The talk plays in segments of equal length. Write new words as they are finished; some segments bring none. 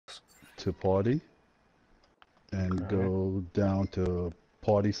to party and Okay. go down to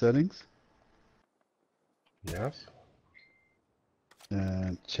party settings Yes.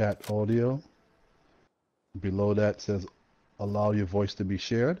 and chat audio. Below that says allow your voice to be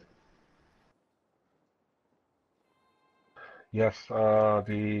shared. Yes.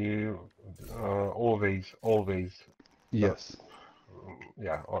 Always. That, Yes.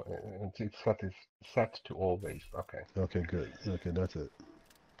 yeah. It's set to always. Okay. Okay, good. Okay, that's it.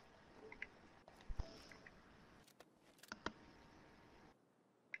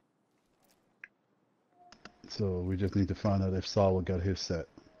 So we just need to find out if Sawa got his set.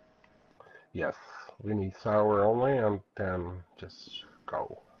 Yes. We need sour only, and then just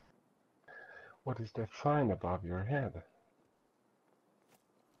go. What is that sign above your head?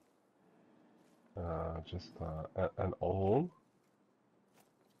 Just an owl.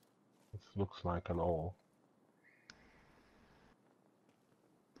 It looks like an owl.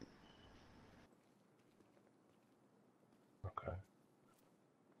 Okay.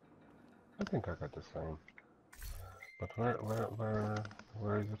 I think I got the same. But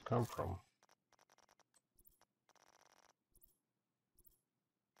where does it come from?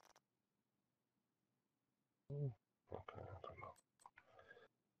 Okay, I don't know.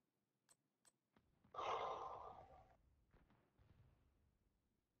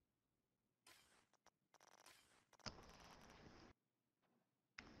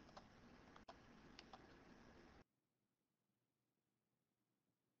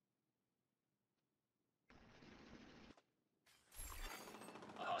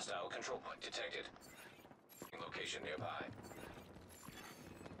 Hostile control point detected. Location nearby.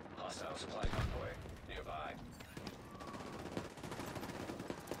 Hostile supply convoy nearby.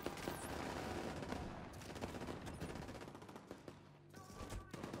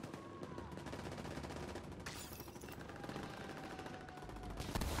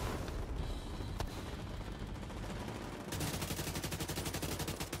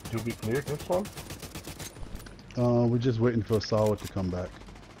 Did we clear this one? We're just waiting for Sawa to come back.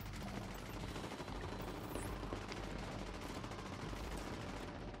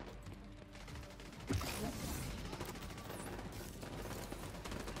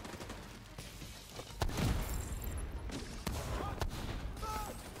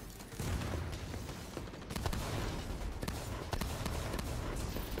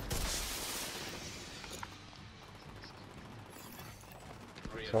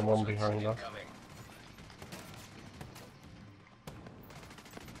 Someone behind us. Incoming.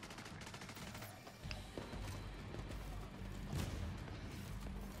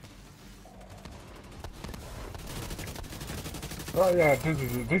 Oh yeah, this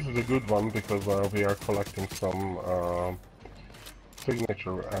is a good one because we are collecting some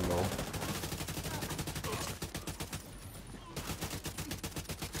signature ammo.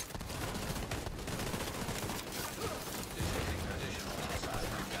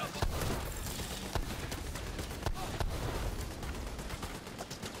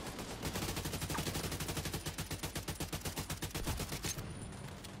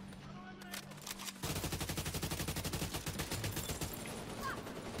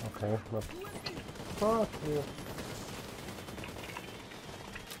 Okay, not. Oh, yeah.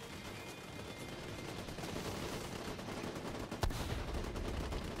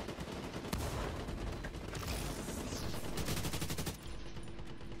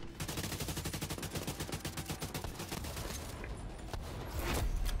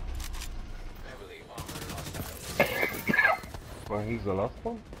 Heavily armored hostiles. Well, he's the last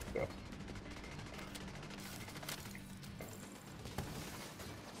one? Yes.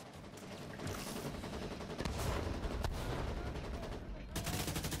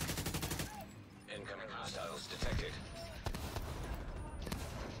 Incoming hostiles detected.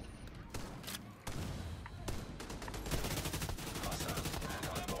 Hostiles and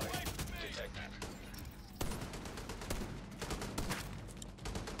convoy detected.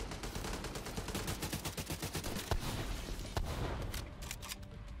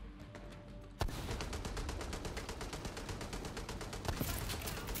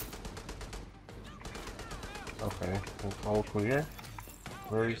 Okay, it's all clear.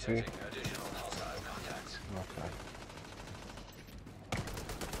 Where is he? Detecting additional hostile contacts. Okay.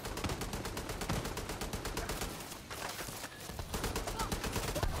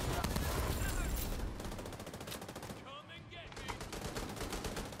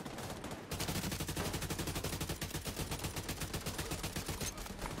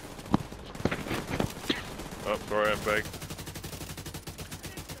 Oh, sorry, I'm back.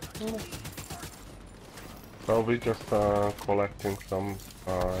 So we just collecting some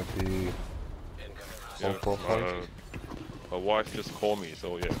the Incoming Yeah, hostile profile. My wife just called me,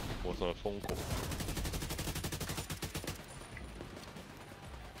 so yeah, it was on a phone call.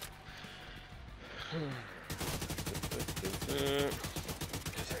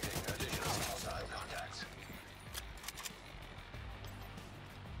 Detecting additional hostile contacts.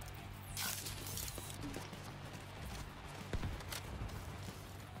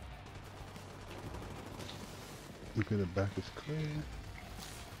 Okay, the back is clear.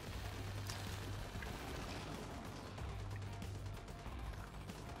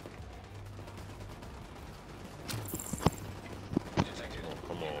 Detected. Oh,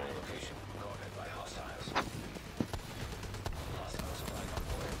 come on. Location guarded by hostiles. Hostile supply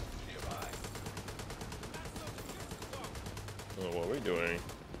convoy nearby. Oh, what are we doing?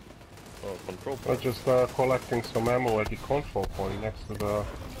 Oh, control I'm point. just collecting some ammo at the control point next to the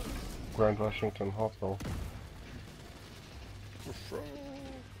Grand Washington Hotel.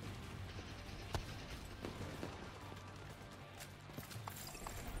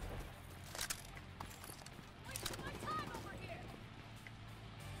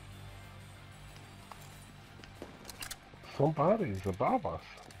 Somebody is above us.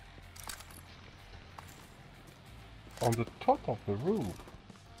 On the top of the roof.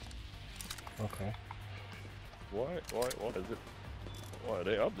 Okay. What is it? Why are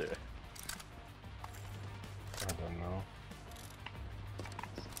they up there? I don't know.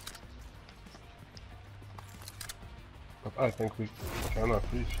 But I think we cannot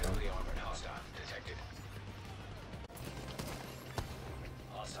reach them. Heavily armored hostile detected.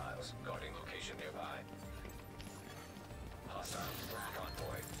 Hostiles guarding location nearby. Hostile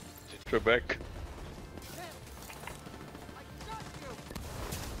convoy. Trebek.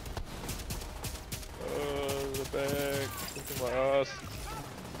 The back. Into my ass.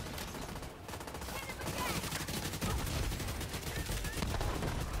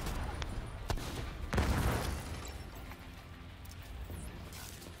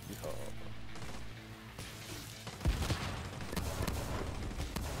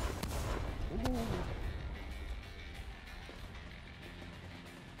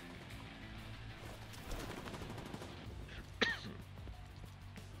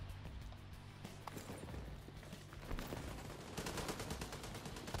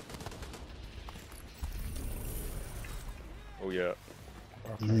 Oh yeah.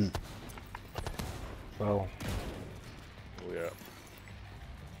 Okay. Mm. So, Oh yeah.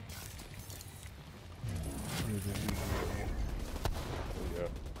 Oh yeah.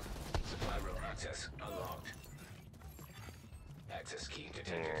 Supply room access unlocked. Access key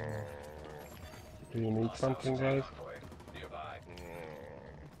detected. do you need Hostile something, supply guys? convoy nearby.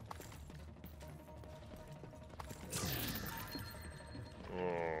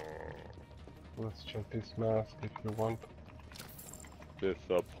 Let's check this mask if you want.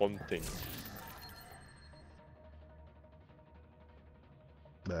 Disappointing.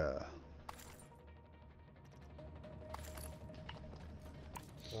 Yeah.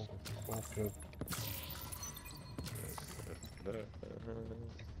 Oh, that's not good.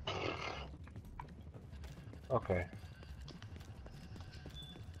 Okay.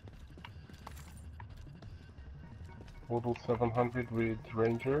 Model 700 with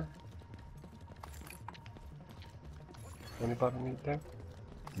Ranger. Anybody need that?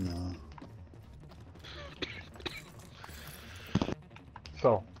 No.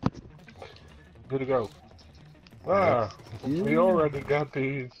 So, good to go. Ah, we already got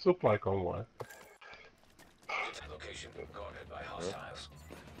the supply convoy. Location guarded by hostiles.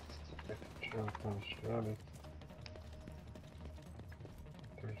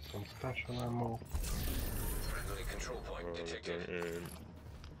 There's some special ammo. Friendly control point detected. And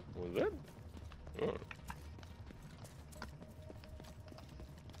was that? Oh.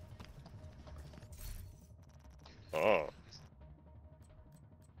 Ah.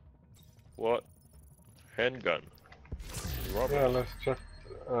 What? Handgun. Robert. Yeah, let's check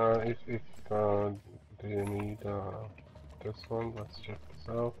if do you need this one? Let's check this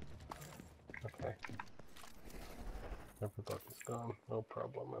out. Okay. Everybody's gone. No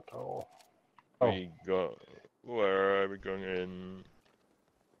problem at all. Oh, We go. Where are we going in?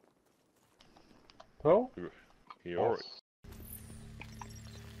 no? Here. Already.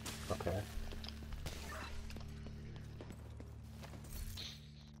 Okay.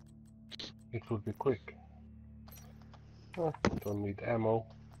 It would be quick. Don't need ammo.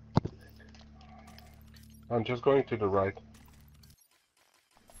 I'm just going to the right.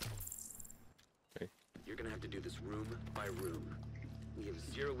 You're gonna have to do this room by room. We have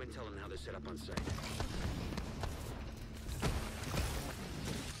zero intel on how they're set up on site.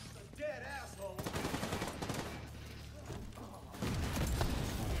 Dead asshole!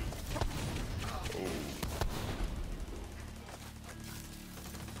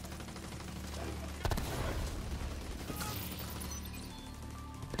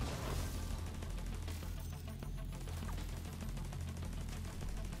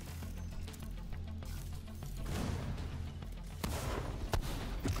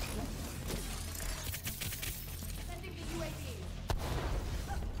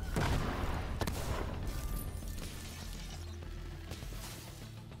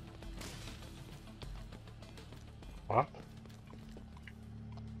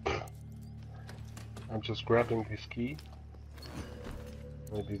 I'm just grabbing this key.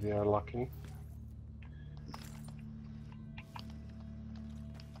 Maybe we are lucky.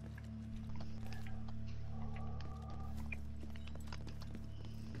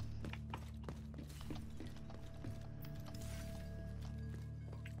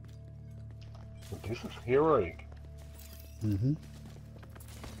 This is heroic. Mm-hmm.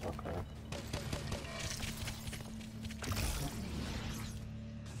 Okay.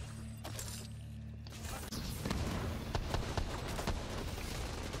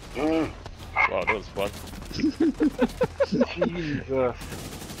 Wow, that was fun. Jesus.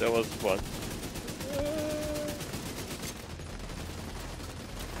 That was fun.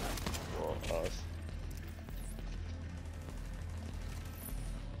 Oh, us.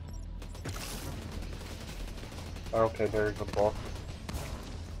 Okay, there's a box.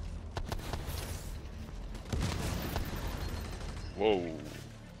 Whoa.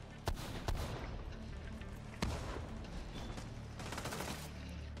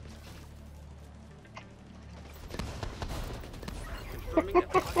 Confirming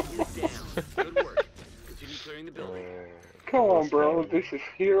that the hostage is down. Good work. Continue clearing the building. Come on, bro. This is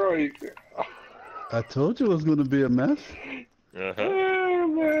heroic. I told you it was gonna be a mess. Uh-huh. Oh,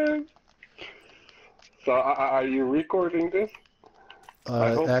 man. So, are you recording this? I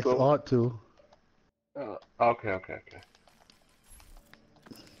hope Ask so. Art to. Okay.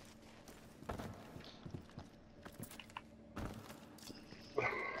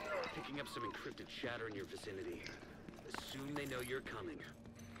 Picking up some encrypted chatter in your vicinity. Assume they know you're coming.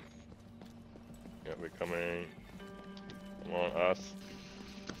 Yeah, we're coming. Come on, us.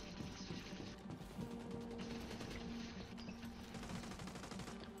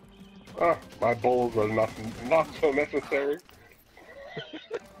 My balls are not so necessary.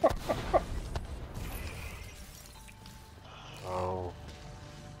 Oh.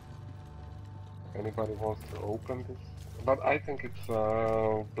 Anybody wants to open this? But I think it's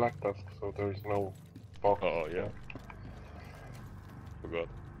Black Dusk, so there is no box. Oh, yeah. Forgot.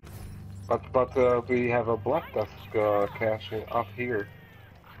 But we have a Black Dusk cache up here.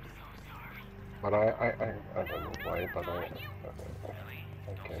 But I don't know why, but I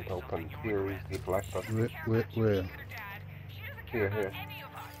can't open. Here is the Black Dusk. Where? Here.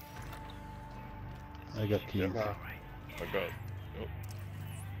 I got keys. Yeah. I got. Oh.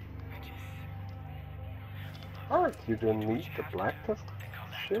 Alright, you don't need the Black Tusk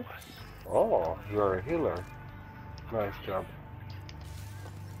shit? Oh, you're a healer. Nice job.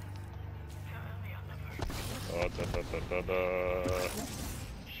 Da, da, da, da.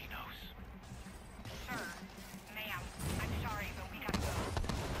 She knows. Sir, ma'am, I'm sorry, but we gotta go.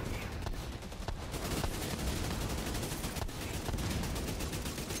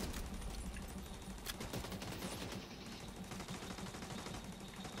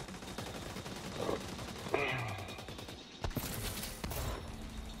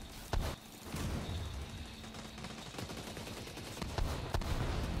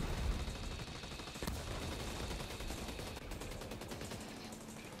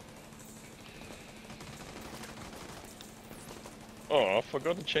 Oh, I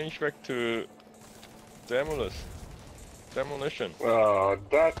forgot to change back to demolition.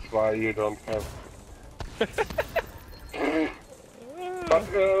 That's why you don't have...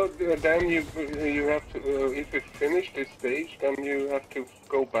 But then you have to, if you finish this stage, then you have to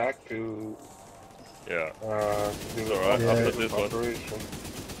go back to... Yeah. to So right Yeah. after this one. operation.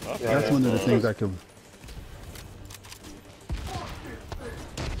 After Yeah, That's yeah. one of the things I could.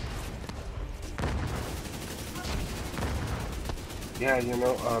 Yeah, you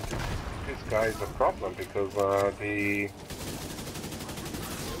know, this guy is a problem because the...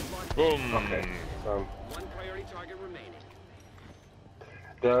 Boom. Okay. One priority target remaining.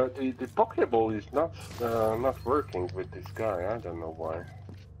 The Pokeball is not working with this guy. I don't know why.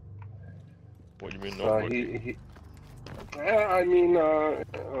 What do you mean not working? He I mean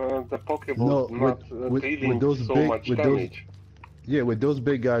the Pokeball No, is not with dealing those so big- much with those- damage. Yeah, with those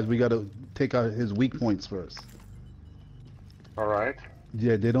big guys, we gotta take out his weak points first. All right.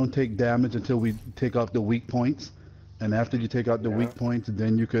 Yeah, they don't take damage until we take out the weak points, and after you take out the Yeah. weak points,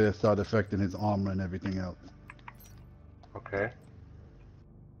 then you could start affecting his armor and everything else. Okay.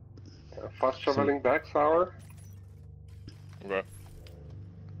 Fast traveling back, Sour. Okay.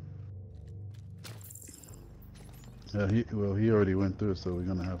 He already went through, so we're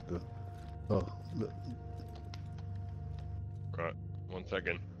gonna have to. Oh, Right. 1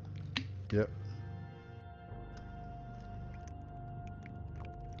 second. yep.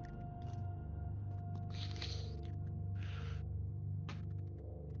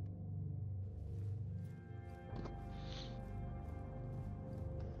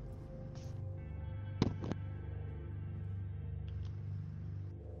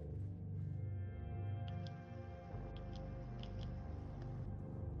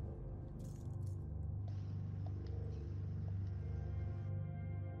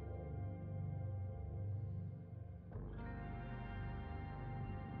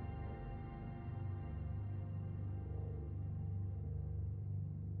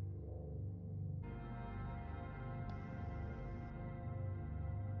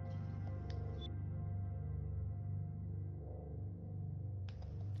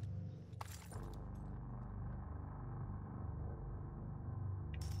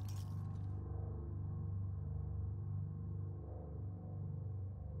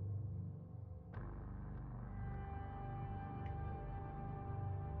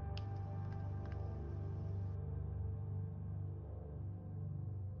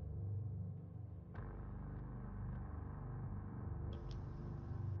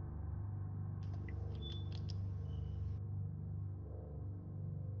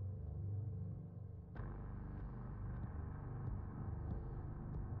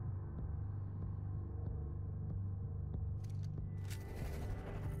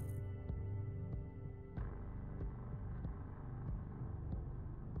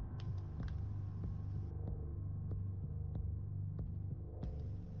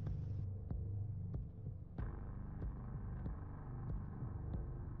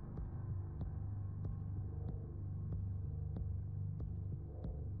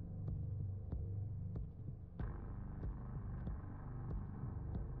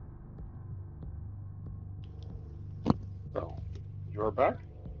 You're back?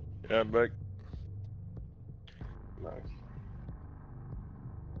 Yeah, I'm back. Nice.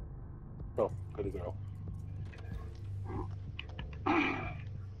 Oh, good to go.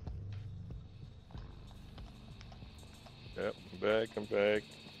 Yep, I'm back, I'm back.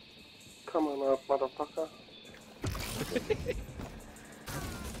 Come on up, motherfucker.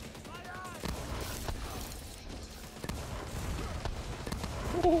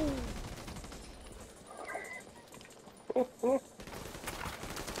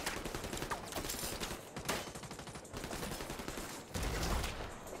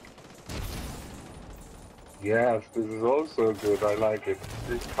 Yes, this is also good. I like it.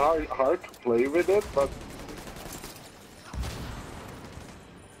 It's hard to play with it, but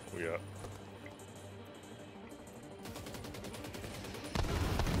Oh yeah.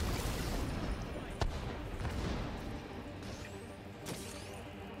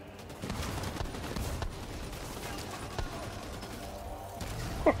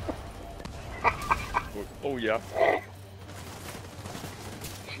 Oh yeah.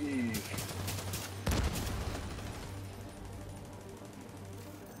 jeez.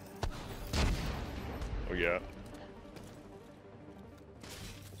 Oh yeah.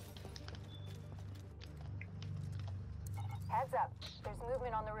 Heads up. There's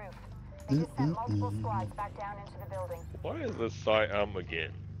movement on the roof. They just sent multiple squads back down into the building. Why is this sidearm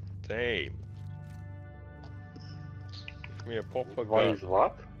again? Damn. Give me a proper Why gun. is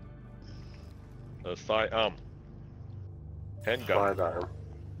what? A sidearm. Handgun. Sidearm.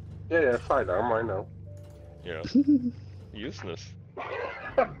 Yeah, sidearm, I know. Yeah. Useless.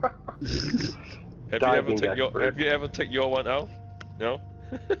 Diving Have you ever take your one out? No?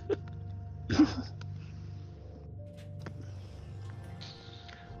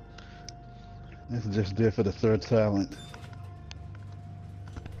 It's just there for the third talent.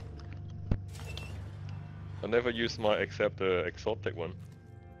 I never use my except the exotic one.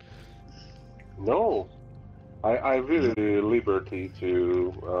 No. I really liberty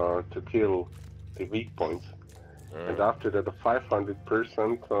to kill the weak points. And after that, a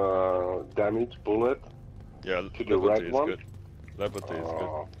 500% damage bullet Yeah, to the liberty red is one. good. Liberty is good.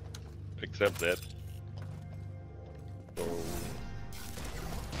 Oh, Except that. So...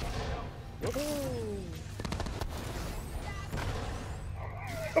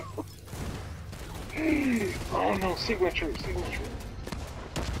 oh no, signature.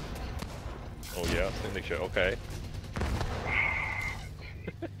 Oh yeah, signature, okay.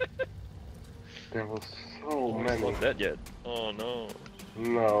 There was so Oh, it's many. not dead yet. Oh no.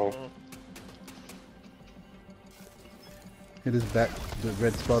 No. Oh. Hit his back, the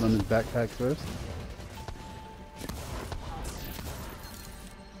red spot on his backpack first.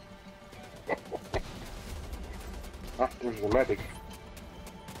 Ah, there's the medic.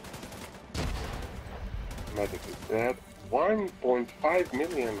 Medic is dead. 1.5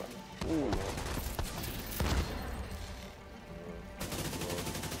 million. Ooh.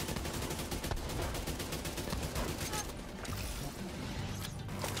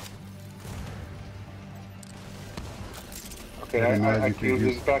 Okay, And now I you can killed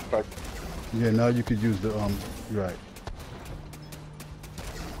use- his backpack. Yeah, now you could use the right.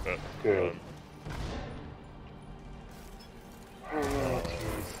 Good.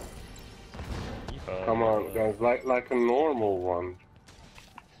 Yeehaw. Come on, guys, like a normal one.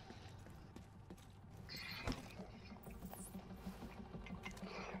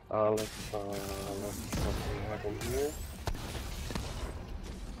 Let's what we have in here.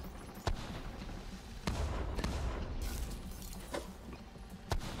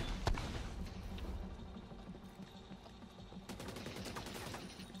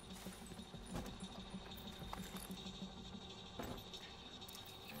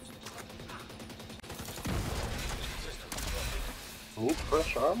 Need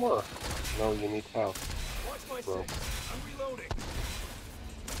fresh armor? No, you need help. Watch my Bro. six. I'm reloading.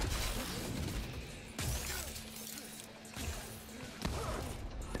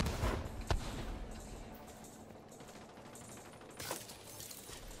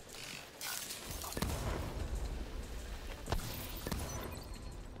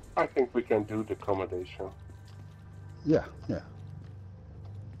 I think we can do the accommodation. Yeah.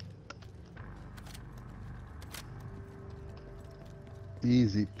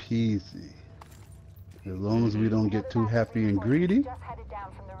 Easy peasy. As long as we don't get too happy and greedy. Just headed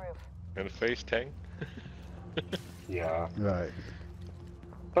down from the roof. And face tank? Yeah, Right.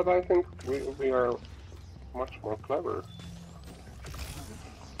 but I think we are much more clever.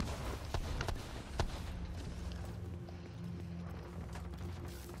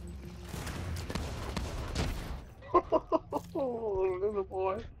 Oh, little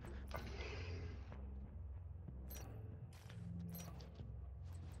boy.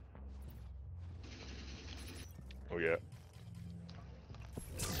 Oh yeah.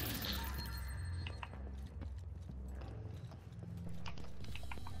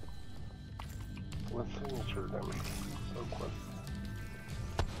 What signature then? So quick.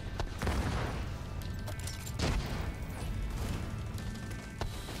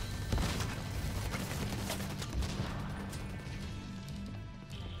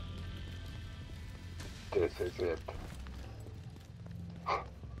 This is it.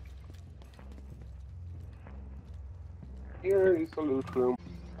 Here is the loot room.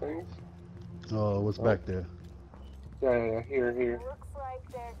 Thanks. Oh, what's back there? Yeah, here. Looks like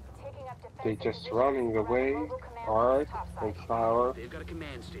they're taking up defensive They just positions running around away. mobile command Art topside. and Flower They've got a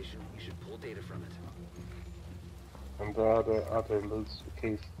command station. You should pull data from it. and the other loot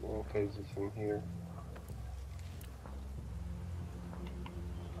cases in here.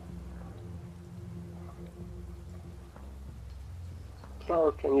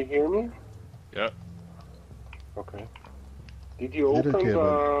 Flower, can you hear me? Yeah. Okay. Did you Little open cable.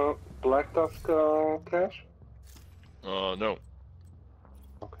 the Black Tusk cache? No.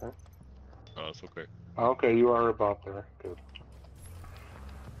 Okay. Oh, it's okay. Okay, you are about there. Good.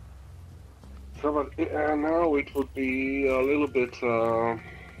 So, but now it would be a little bit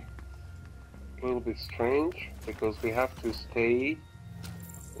strange because we have to stay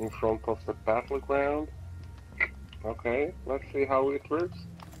in front of the battleground. Okay, let's see how it works.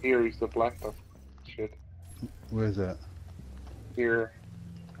 Here is the Black Tusk shit. Where's that? Here.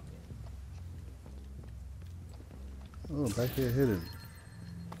 Oh, back here hidden.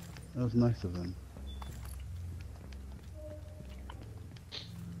 That was nice of them.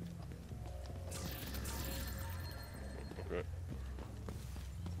 Okay.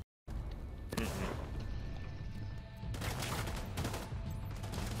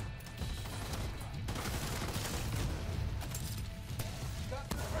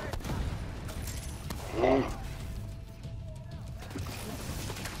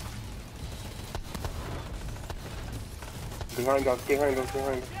 Behind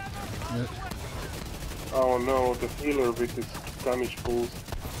us. Yep. Oh no, the healer with his damage boost.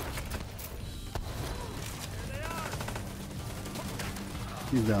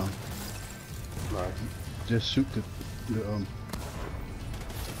 He's down. Nice. Just shoot the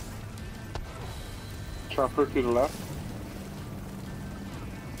Chopper to the left.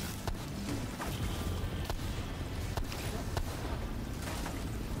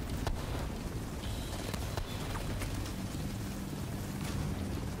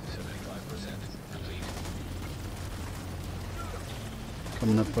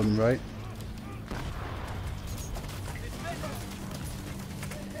 coming up from the right.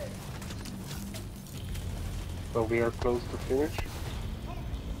 So we are close to finish.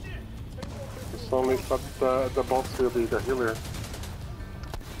 It's only that the boss will be the healer.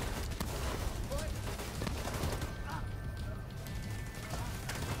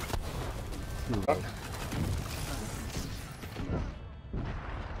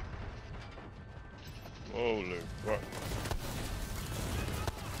 Holy fuck.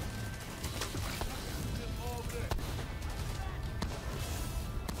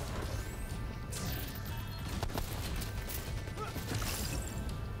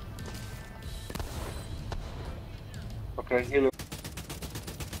 Okay, healer.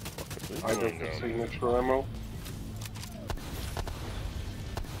 I What don't is have going on? signature ammo.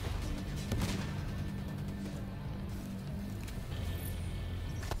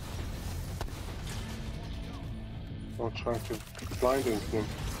 I'm trying to blind him.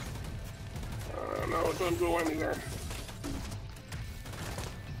 No, don't go anywhere.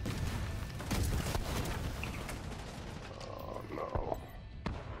 Oh no.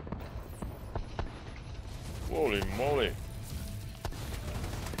 Holy moly.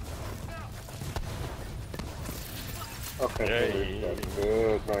 Okay, Yay. that's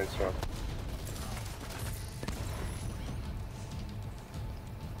good, nice job.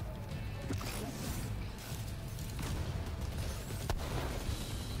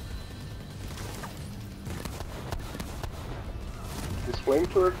 This flame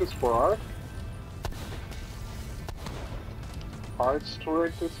turret is for art. Art's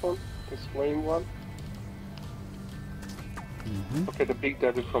turret, this one. This flame one. Mm-hmm. Okay, the big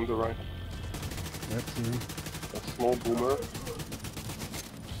daddy from the right. That's it. A small boomer.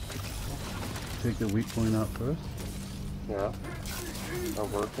 Take the weak point out first. Yeah.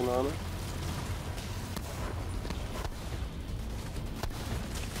 I'm working on it.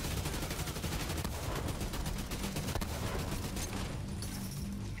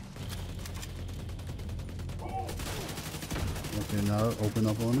 Okay, now open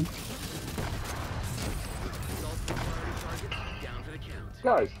up on him. Assault priority target down for the count.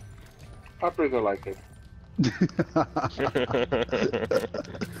 Guys, I pretty like it. I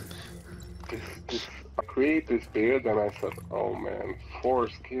create this build and I said, oh man, 4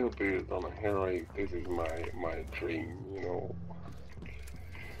 skill build on a heroic. This is my dream, you know.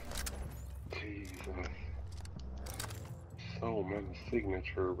 Jesus, so many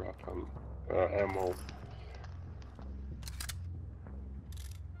signature weapon ammo.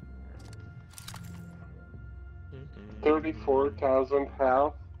 34,000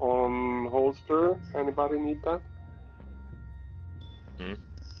 health on holster. Anybody need that? Hmm?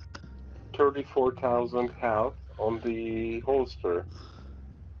 34,000 health on the holster.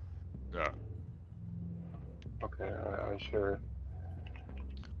 Yeah. Okay, I share it.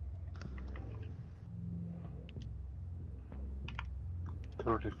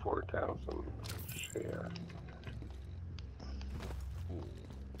 $34,000 share. Ooh.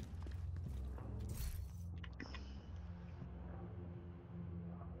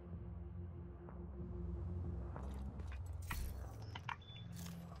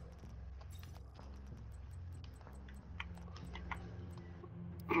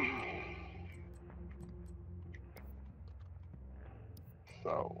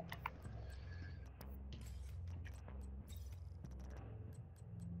 So,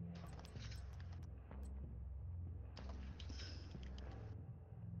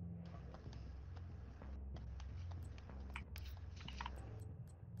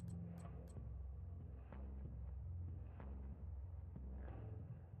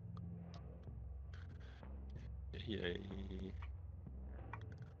 Yay.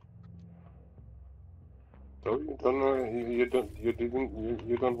 so you don't know,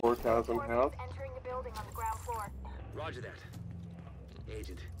 you don't work 1,000 health? Entering the building on the ground floor. Roger that.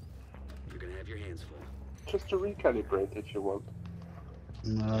 Agent, you're gonna have your hands full. Just to recalibrate if you want.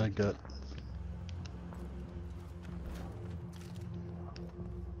 No, I got.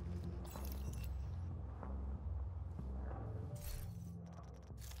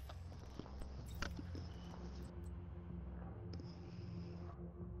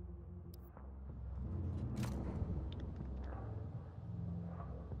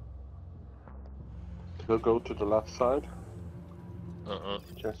 We'll go to the left side, Uh-uh.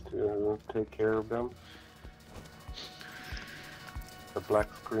 just to take care of them. The black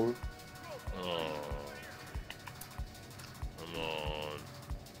screen. Oh. Come on.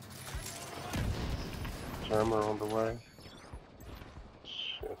 Jammer on the way.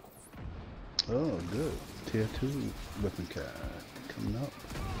 Shit. Oh, good. Tier 2 weapon card coming up.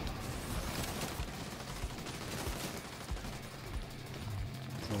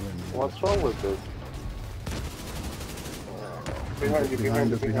 Oh, wait a minute. What's wrong with this? Behind you, behind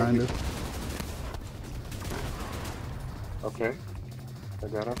you, behind you. us. Okay, I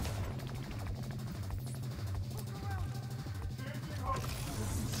got him.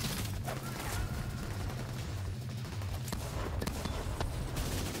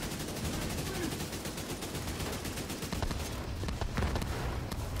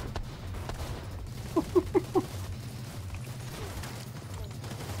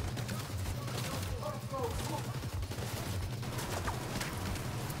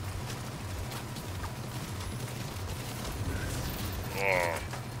 Oh.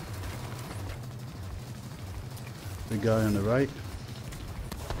 The guy on the right.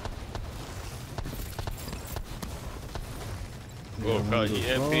 Oh, One got goes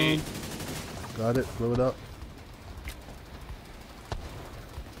EMP. wrong. Got it. Blow it up.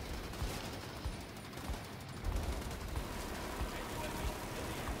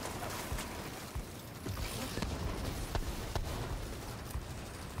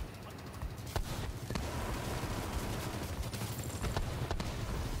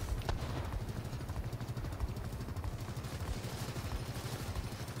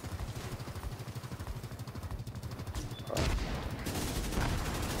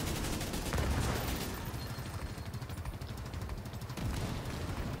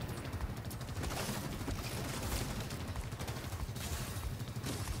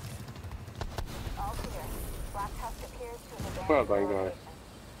 All clear. Black tusk appears to have Well abandoned done,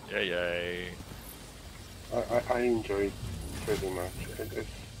 the guys. location. Yay. I enjoy it pretty much.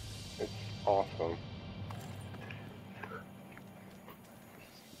 It's awesome.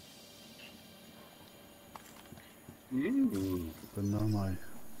 But now my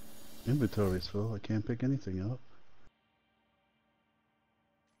inventory's full. I can't pick anything up.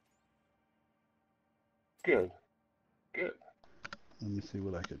 Good. Good. Let me see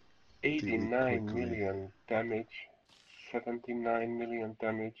what I could. 89 quickly. million damage. 79 million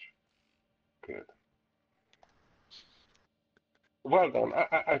damage. Good. Well done.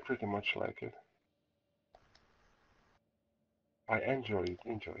 I pretty much like it. I enjoy it.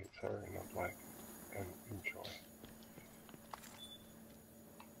 Sorry, not like. and enjoy.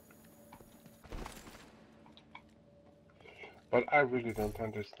 But I really don't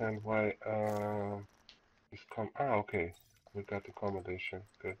understand why okay. We got accommodation.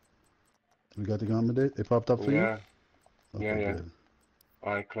 Good. We got the accommodate? It popped up for you? Yeah, Okay, yeah. good.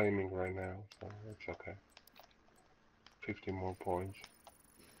 I'm claiming right now, so it's okay. 50 more points.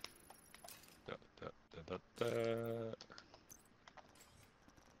 Da, da, da, da, da.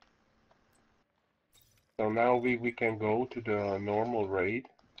 So now we can go to the normal raid.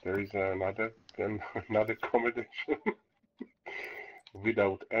 There is another another accommodation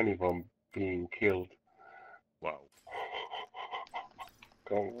without anyone being killed. Wow.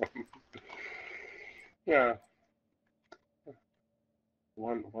 Come on. Yeah.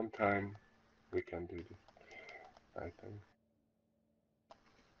 One time we can do this, I think.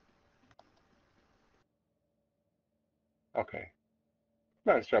 Okay.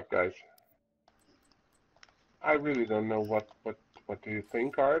 Nice job, guys. I really don't know what do you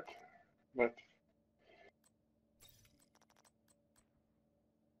think, Art, but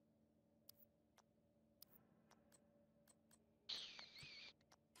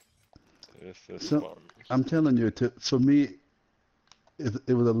This is So, fun. I'm telling you, for me,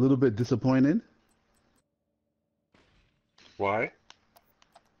 it was a little bit disappointing why?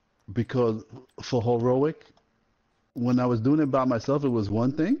 because for heroic, when I was doing it by myself, it was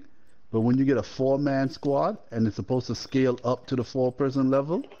one thing, but when you get a four-man squad and it's supposed to scale up to the four-person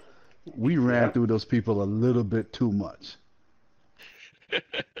level, we ran Yeah. through those people a little bit too much.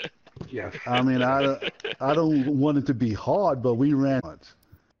 Yes. I mean, I don't want it to be hard, but we ran much.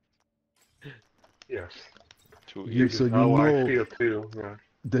 Yes. Too You, This easy. so is you how I know feel too. Yeah.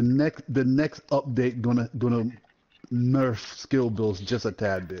 the next update gonna nerf skill builds just a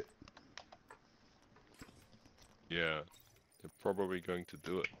tad bit. Yeah. They're probably going to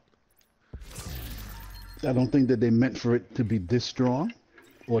do it. I don't think that they meant for it to be this strong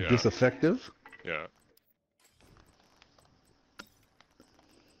or Yeah. this effective. Yeah.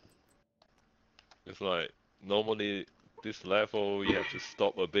 It's like normally this level you have to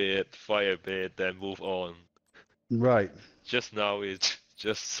stop a bit, fight a bit, then move on. Right. Just now it's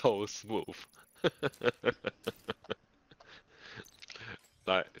just so smooth.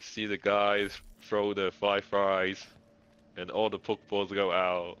 Like see the guys throw the five fries and all the pokeballs go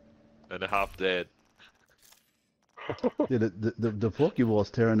out and they're half dead. Yeah, the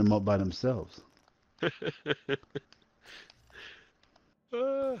Pokeballs tearing them up by themselves.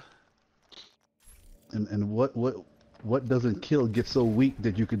 Uh, And what doesn't kill gets so weak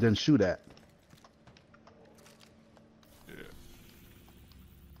that you could then shoot at. yeah.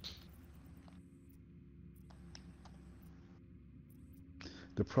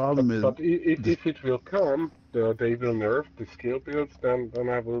 The problem is But if, this, if it will come, they will nerf the skill builds, then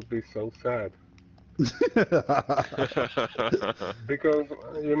I will be so sad. Because,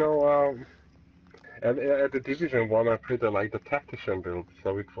 you know, at the Division 1 I pretty like the tactician build,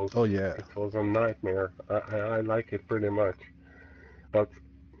 so oh yeah. it was a nightmare. I like it pretty much. But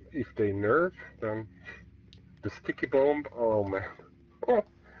if they nerf, then the sticky bomb, oh man. Oh,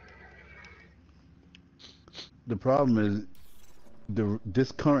 The problem is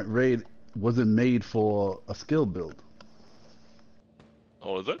this current raid wasn't made for a skill build.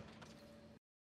 Oh, is it?